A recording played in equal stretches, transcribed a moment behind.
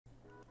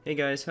Hey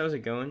guys, how's it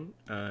going?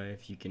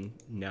 If you can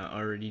not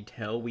already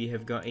tell, we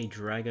have got a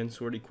dragon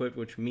sword equipped,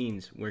 which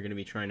means we're going to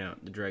be trying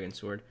out the dragon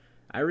sword.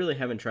 I really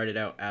haven't tried it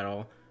out at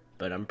all,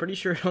 but I'm pretty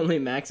sure it only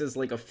maxes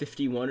like a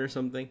 51 or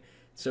something,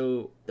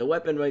 so the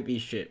weapon might be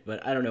shit,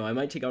 but I don't know, I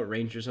might take out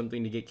range or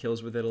something to get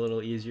kills with it a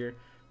little easier.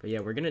 But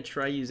yeah, we're going to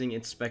try using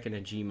its spec in a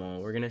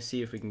Gmaul. We're going to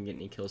see if we can get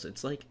any kills.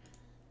 It's like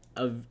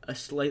a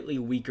slightly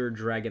weaker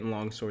dragon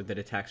longsword that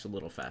attacks a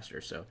little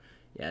faster, so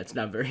yeah, it's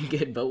not very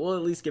good, but we'll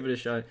at least give it a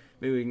shot.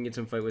 Maybe we can get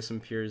some fight with some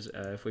pures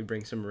if we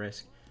bring some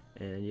risk.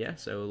 And yeah,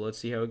 so let's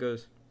see how it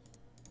goes.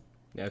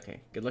 Okay,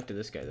 good luck to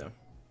this guy, though.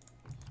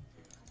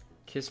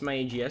 Kiss my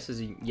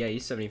AGS, yeah,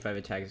 he's 75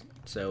 attacks,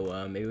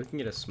 so maybe we can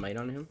get a smite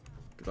on him.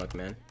 Good luck,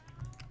 man.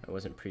 I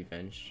wasn't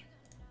pre-venged.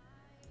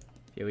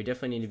 Yeah, we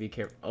definitely need to be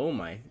careful. Oh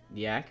my,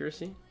 the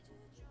accuracy?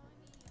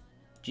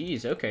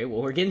 Jeez, okay,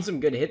 well, we're getting some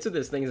good hits with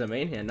this thing as a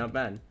main hand, not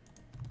bad.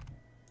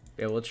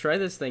 Yeah, we'll try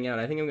this thing out.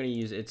 I think I'm going to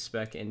use its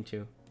spec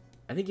into...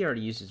 I think he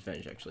already used his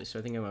Venge, actually, so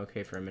I think I'm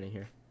okay for a minute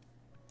here.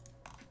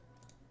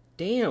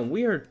 Damn,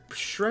 we are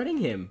shredding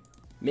him.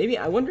 Maybe,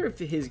 I wonder if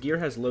his gear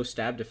has low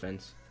stab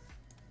defense.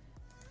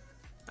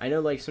 I know,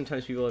 like,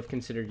 sometimes people have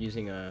considered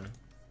using a...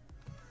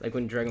 Like,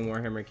 when Dragon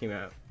Warhammer came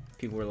out,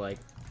 people were like,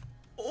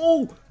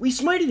 oh, we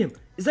smited him!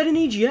 Is that an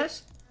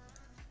AGS?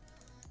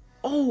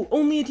 Oh,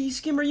 only a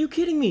T-skim, are you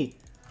kidding me?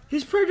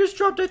 His prayer just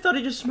dropped, I thought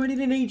I just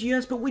smited an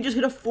AGS, but we just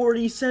hit a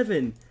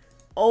 47.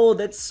 Oh,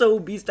 that's so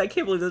beast. I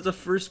can't believe that's the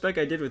first spec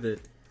I did with it.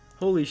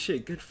 Holy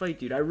shit, good fight,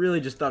 dude. I really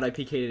just thought I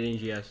PK'd an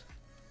AGS.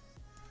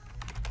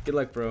 Good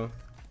luck, bro.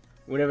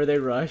 Whenever they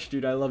rush,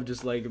 dude, I love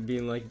just, like,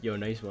 being like, yo,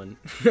 nice one.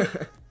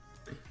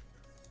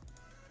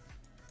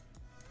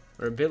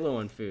 We're a bit low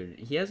on food.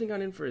 He hasn't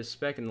gone in for his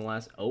spec in the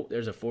last... Oh,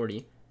 there's a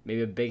 40.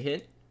 Maybe a big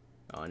hit?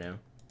 Oh, no.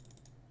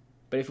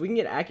 But if we can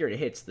get accurate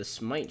hits, the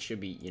smite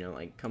should be, you know,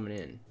 like, coming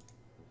in.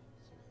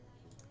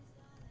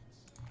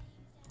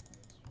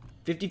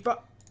 55...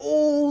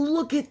 Oh,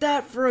 look at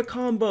that for a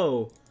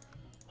combo.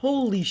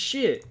 Holy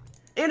shit.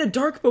 And a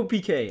dark bow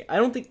PK. I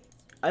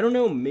don't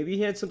know. Maybe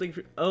he had something.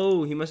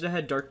 Oh, he must have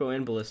had dark bow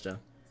and ballista.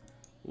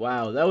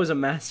 Wow, that was a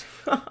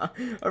massive.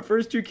 Our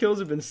first two kills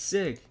have been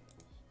sick.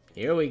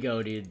 Here we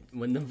go, dude.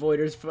 When the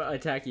voiders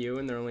attack you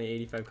and they're only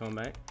 85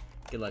 combat.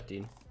 Good luck,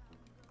 dude.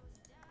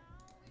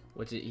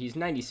 What's it? He's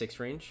 96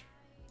 range.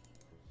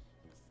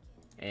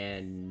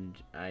 And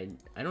I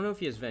don't know if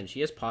he has Venge.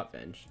 He has Pop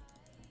Venge.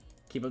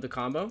 Keep up the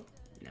combo?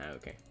 Nah,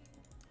 okay.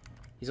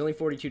 He's only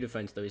 42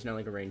 defense, though. He's not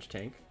like a ranged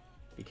tank.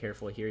 Be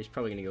careful here. He's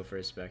probably going to go for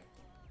his spec.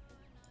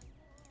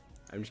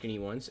 I'm just going to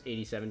eat once.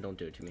 87, don't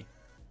do it to me.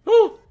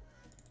 Oh!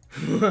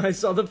 I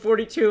saw the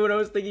 42 and I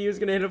was thinking he was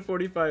going to hit a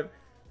 45.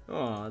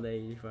 Aw, the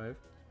 85.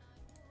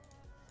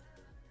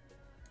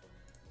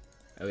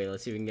 Okay,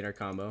 let's see if we can get our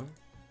combo.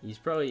 He's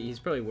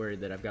probably worried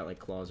that I've got, like,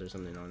 claws or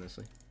something,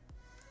 honestly.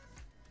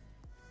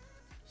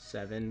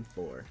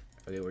 7-4.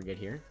 Okay, we're good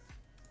here.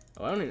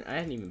 Oh, I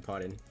hadn't even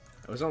potted.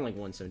 I was on like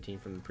 117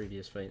 from the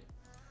previous fight.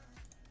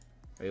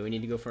 Okay, we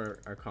need to go for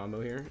our combo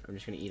here. I'm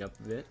just gonna eat up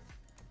a bit.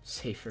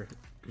 Safer.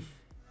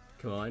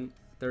 Come on.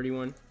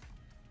 31.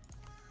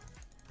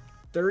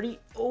 30.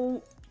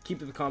 Oh! Keep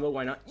the combo,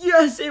 why not?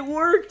 Yes, it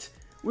worked!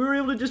 We were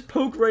able to just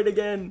poke right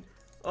again.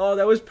 Oh,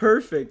 that was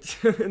perfect.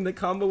 And the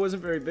combo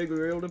wasn't very big. We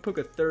were able to poke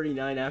a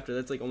 39 after.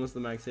 That's like almost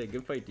the max hit.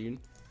 Good fight, dude.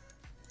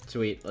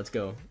 Sweet, let's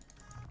go.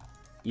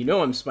 You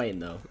know I'm smiting,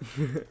 though.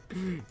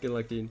 Good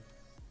luck, dude.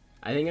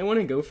 I think I want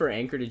to go for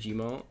anchor to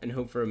Gmaul and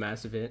hope for a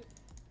massive hit.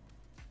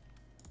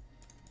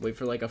 Wait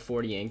for like a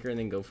 40 anchor and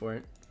then go for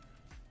it.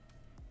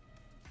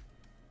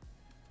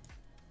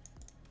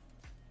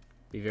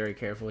 Be very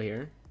careful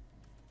here.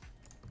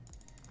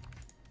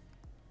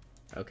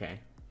 Okay.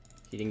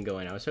 He didn't go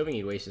in. I was hoping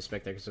he'd waste his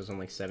spec there because it was on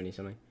like 70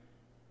 something.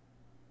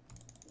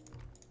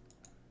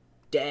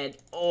 Dead.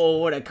 Oh,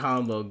 what a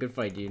combo. Good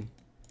fight, dude.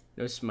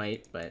 No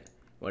smite, but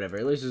whatever.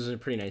 At least it was a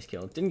pretty nice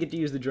kill. Didn't get to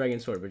use the dragon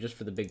sword, but just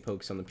for the big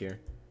pokes on the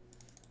pier.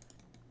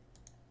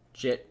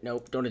 Shit,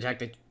 nope, don't attack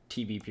the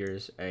TB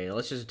pures. Alright,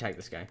 let's just attack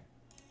this guy.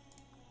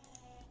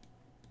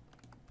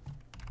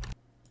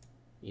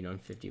 You know,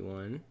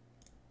 51.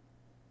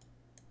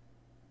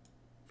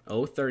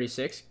 Oh,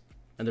 36.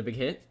 Another big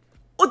hit.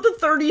 What, the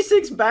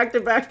 36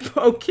 back-to-back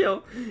poke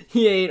kill?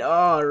 He ate.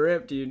 Oh,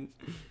 rip, dude.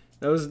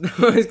 That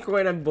was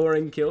quite a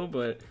boring kill,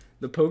 but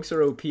the pokes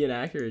are OP and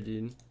accurate,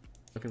 dude.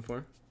 Looking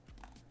for?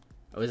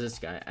 Oh, is this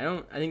guy?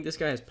 I think this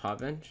guy has Pop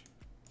Venge.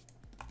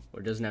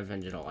 Or doesn't have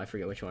Venge at all. I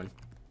forget which one.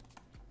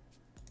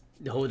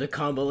 Oh, the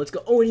combo. Let's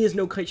go. Oh, and he has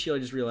no kite shield. I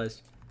just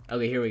realized.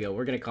 Okay, here we go.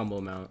 We're going to combo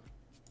him out.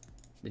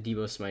 The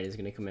Debo Smite is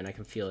going to come in. I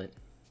can feel it.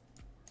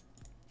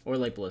 Or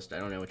Light Ballista. I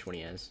don't know which one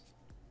he has.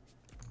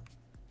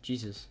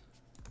 Jesus.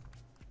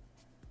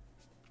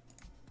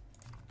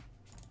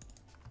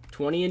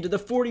 20 into the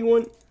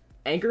 41.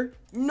 Anchor?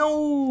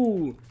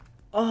 No!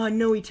 Oh,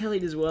 no, he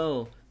tallied as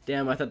well.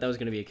 Damn, I thought that was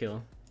going to be a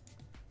kill.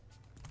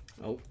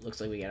 Oh, looks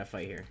like we got a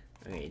fight here.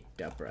 Okay,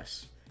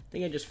 Duprus. I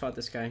think I just fought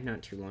this guy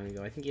not too long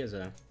ago. I think he has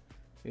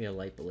maybe a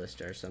light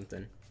ballista or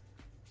something.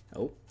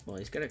 Oh, well,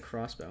 he's got a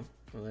crossbow.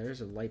 Well,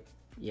 there's a light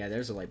Yeah,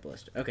 there's a light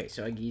ballista. Okay,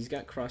 so he's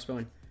got crossbow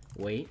and...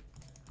 Wait.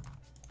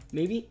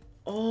 Maybe?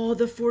 Oh,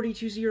 the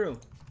 42-0.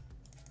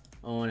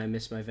 Oh, and I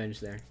missed my venge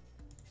there.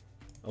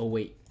 Oh,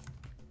 wait.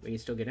 We can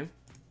still get him?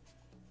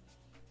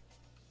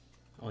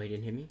 Oh, he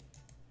didn't hit me?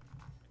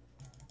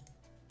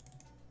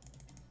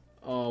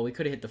 Oh, we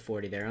could have hit the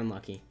 40 there.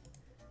 Unlucky.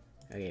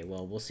 Okay,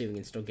 well, we'll see if we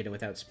can still get him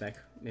without spec.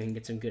 Maybe we can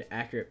get some good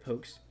accurate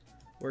pokes.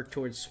 Work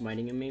towards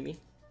smiting him, maybe.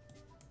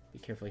 Be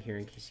careful here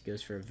in case he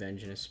goes for a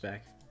venge and a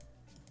spec.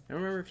 I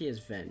don't remember if he has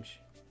venge.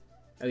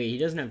 Okay, he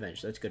doesn't have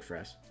venge. That's good for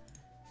us.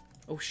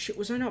 Oh, shit.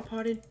 Was I not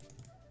potted?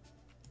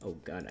 Oh,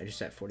 God. I just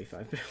sat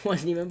 45, but I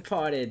wasn't even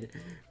potted.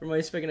 For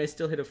my spec, and I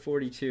still hit a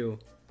 42.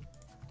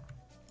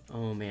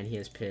 Oh, man. He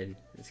has PID.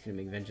 It's going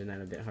to make venge on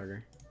that a bit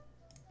harder.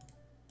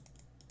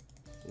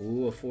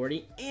 Ooh, a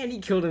 40. And he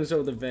killed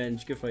himself with a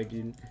venge. Good fight,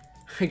 dude.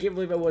 I can't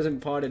believe I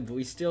wasn't potted, but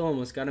we still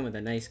almost got him with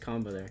a nice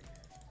combo there.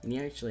 And he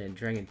actually had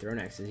Dragon Throne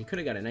Axes. He could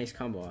have got a nice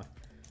combo off.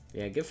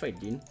 Yeah, good fight,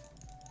 dude.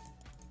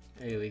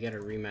 Okay, we got a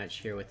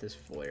rematch here with this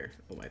Voider.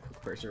 Oh, my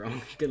quick purrs are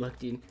wrong. Good luck,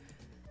 dude.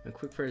 My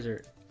quick purrs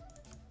are...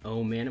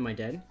 Oh, man, am I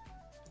dead?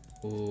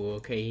 Ooh,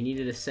 okay, he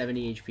needed a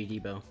 70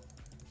 HP debo.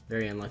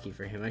 Very unlucky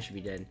for him. I should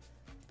be dead.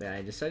 But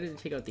I decided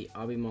to take out the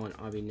Obby Maul and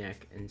Obby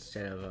Neck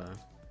instead of,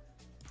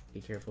 be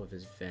careful of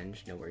his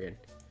Venge. No, we're good.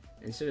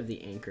 Instead of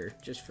the Anchor,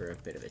 just for a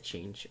bit of a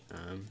change.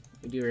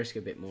 We do risk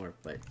a bit more,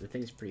 but the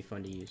thing's pretty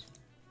fun to use.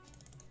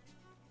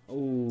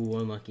 Oh,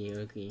 unlucky.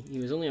 Okay, he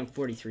was only on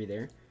 43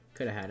 there.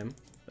 Could have had him,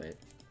 but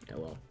oh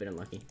well, bit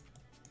unlucky.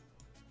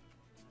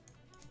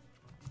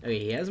 Okay,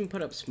 he hasn't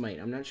put up Smite.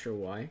 I'm not sure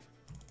why.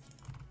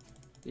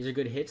 These are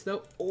good hits,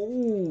 though.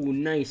 Oh,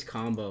 nice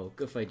combo.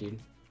 Good fight, dude.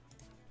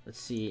 Let's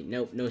see.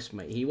 Nope, no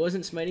Smite. He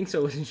wasn't smiting, so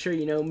I wasn't sure,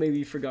 you know, maybe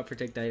he forgot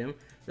Protect Item.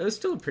 That was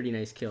still a pretty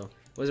nice kill.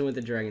 Wasn't with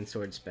the Dragon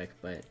Sword spec,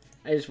 but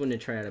I just wanted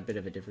to try out a bit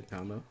of a different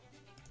combo.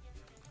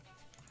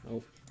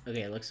 Oh,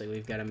 okay, it looks like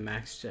we've got a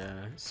maxed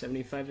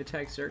 75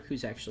 attack Zerk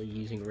who's actually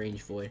using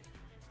Range Void.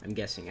 I'm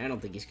guessing. I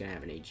don't think he's going to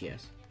have an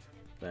AGS.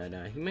 But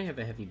he might have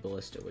a heavy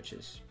ballista, which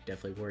is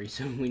definitely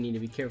worrisome. We need to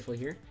be careful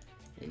here.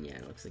 And yeah,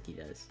 it looks like he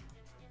does.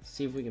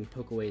 See if we can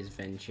poke away his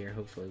Venge here.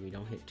 Hopefully we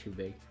don't hit too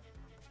big.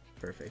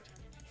 Perfect.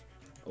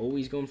 Oh,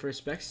 he's going for a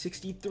spec.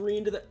 63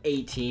 into the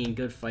 18.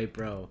 Good fight,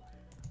 bro.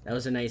 That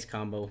was a nice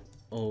combo.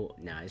 Oh,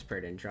 nah, his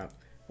prayer didn't drop.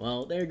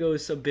 Well, there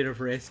goes a bit of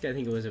risk. I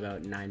think it was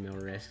about 9 mil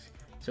risk.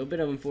 So a bit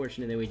of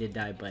unfortunate that we did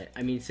die, but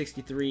I mean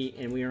 63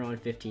 and we are on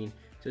 15.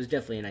 So it's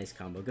definitely a nice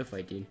combo. Good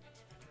fight, dude.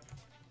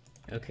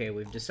 Okay,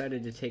 we've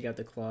decided to take out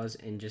the claws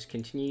and just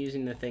continue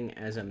using the thing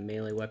as a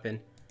melee weapon.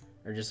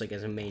 Or just like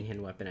as a main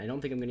hand weapon. I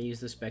don't think I'm going to use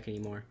the spec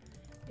anymore.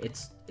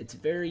 It's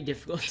very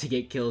difficult to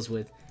get kills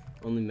with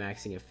only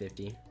maxing at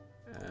 50.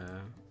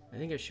 I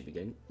think I should be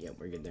good. Yeah,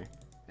 we're good there.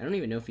 I don't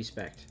even know if he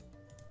spec'd.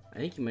 I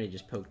think he might have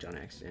just poked on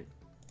accident.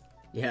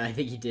 Yeah, I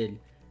think he did.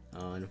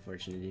 Oh,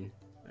 unfortunate, dude.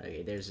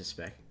 Okay, there's a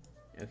spec.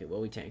 Okay, well,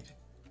 we tanked.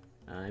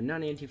 I'm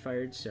not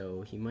anti-fired,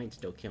 so he might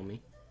still kill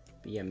me.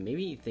 But yeah,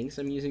 maybe he thinks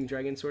I'm using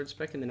Dragon Sword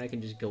spec, and then I can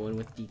just go in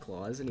with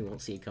D-Claws, and he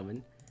won't see it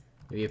coming.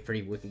 Maybe a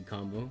pretty wicked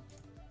combo.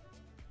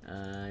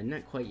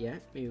 Not quite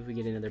yet. Maybe if we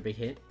get another big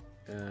hit.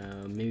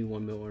 Maybe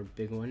one more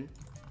big one.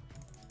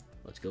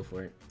 Let's go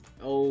for it.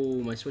 Oh,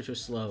 my switch was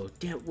slow.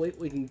 Damn, wait,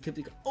 we can keep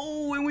the...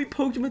 Oh, and we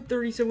poked him at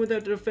 37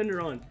 without the defender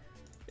on.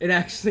 It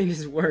actually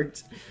just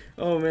worked.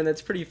 Oh, man,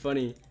 that's pretty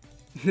funny.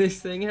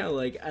 This thing, how,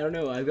 like, I don't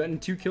know, I've gotten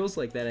 2 kills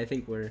like that, I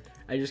think, where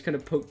I just kind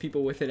of poke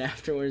people with it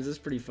afterwards. That's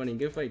pretty funny.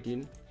 Good fight,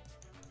 dude.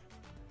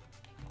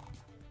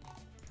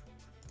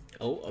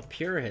 Oh, a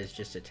Pure has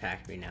just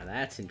attacked me now.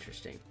 That's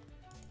interesting.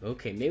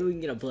 Okay, maybe we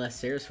can get a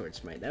Blessed Sword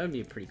Smite. That would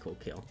be a pretty cool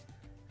kill.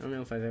 I don't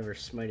know if I've ever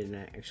smited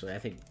that. Actually, I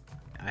think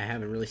I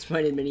haven't really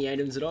smited many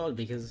items at all,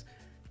 because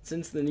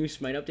since the new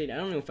Smite update, I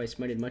don't know if I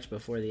smited much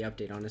before the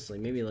update, honestly.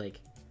 Maybe,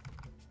 like,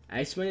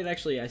 I smited,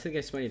 actually, I think I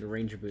smited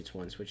Ranger Boots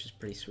once, which is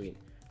pretty sweet,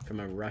 from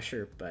a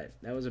Rusher, but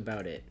that was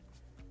about it.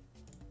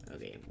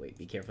 Okay, wait,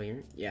 be careful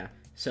here. Yeah,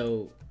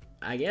 so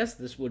I guess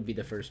this would be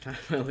the first time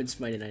I would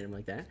smite an item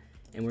like that.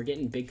 And we're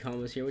getting big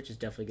combos here, which is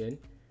definitely good.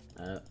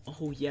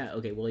 Oh, yeah,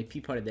 okay, well, he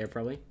P-potted there,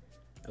 probably.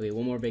 Okay,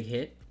 one more big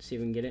hit. See if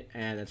we can get it.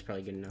 Ah, that's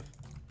probably good enough.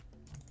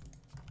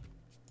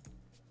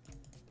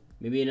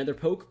 Maybe another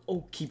poke.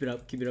 Oh, keep it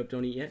up,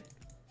 don't eat yet.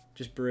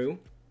 Just brew.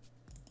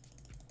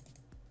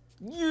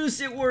 Yes,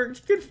 it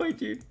worked! Good fight,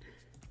 dude.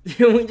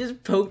 We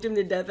just poked him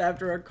to death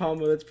after our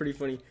combo. That's pretty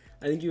funny.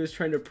 I think he was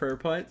trying to prayer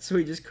pot, so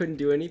he just couldn't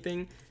do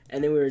anything.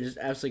 And then we were just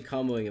absolutely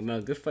comboing him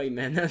out. Good fight,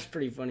 man. That's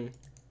pretty funny.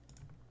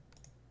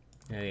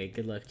 Okay,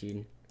 good luck,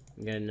 dude.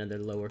 We got another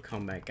lower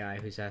combat guy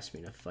who's asked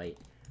me to fight.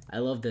 I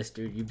love this,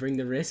 dude. You bring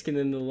the risk and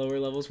then the lower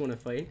levels want to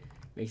fight.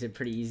 Makes it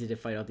pretty easy to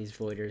fight all these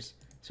Voiders.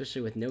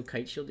 Especially with no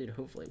kite shield, dude.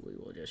 Hopefully we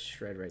will just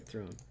shred right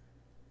through him.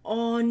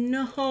 Oh,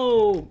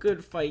 no!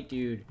 Good fight,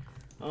 dude.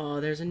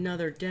 Oh, there's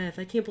another death.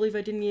 I can't believe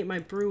I didn't get my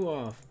brew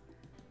off.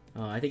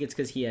 Oh, I think it's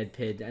because he had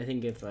PID. I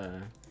think if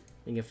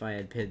I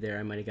had PID there,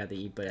 I might have got the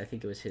eat, but I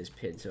think it was his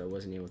PID, so I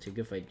wasn't able to.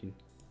 Good fight, dude.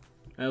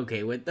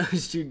 Okay, with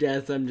those 2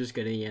 deaths, I'm just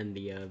going to end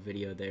the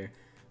video there.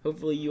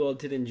 hopefully you all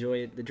did enjoy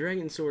it. The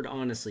Dragon Sword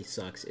honestly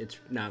sucks. It's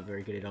not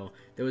very good at all.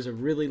 There was a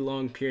really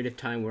long period of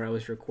time where I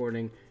was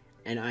recording,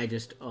 and I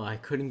just, I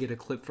couldn't get a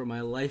clip for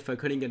my life. I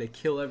couldn't get a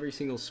kill. Every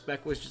single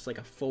spec was just like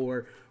a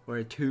 4 or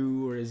a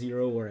 2 or a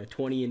 0 or a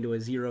 20 into a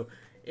 0.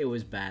 It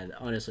was bad.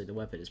 Honestly, the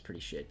weapon is pretty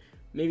shit.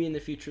 Maybe in the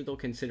future they'll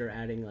consider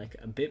adding like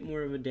a bit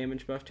more of a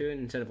damage buff to it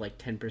instead of like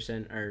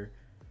 10%, or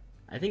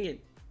I think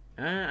it,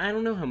 I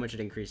don't know how much it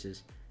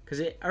increases.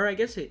 Or I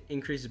guess it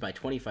increases by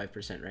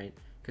 25%, right?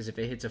 Because if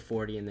it hits a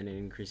 40 and then it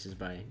increases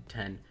by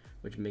 10,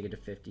 which would make it a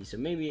 50. So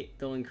maybe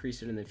they'll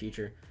increase it in the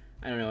future.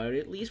 I don't know. I would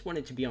at least want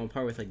it to be on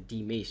par with like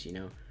D-Mace, you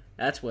know?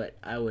 That's what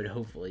I would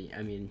hopefully.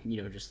 I mean,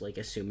 you know, just like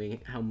assuming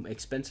how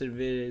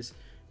expensive it is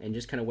and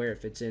just kind of where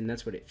it fits in.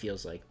 That's what it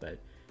feels like. But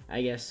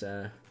I guess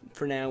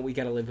for now, we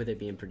got to live with it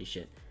being pretty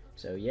shit.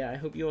 So yeah, I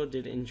hope you all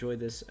did enjoy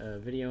this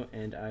video,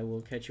 and I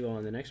will catch you all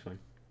in the next one.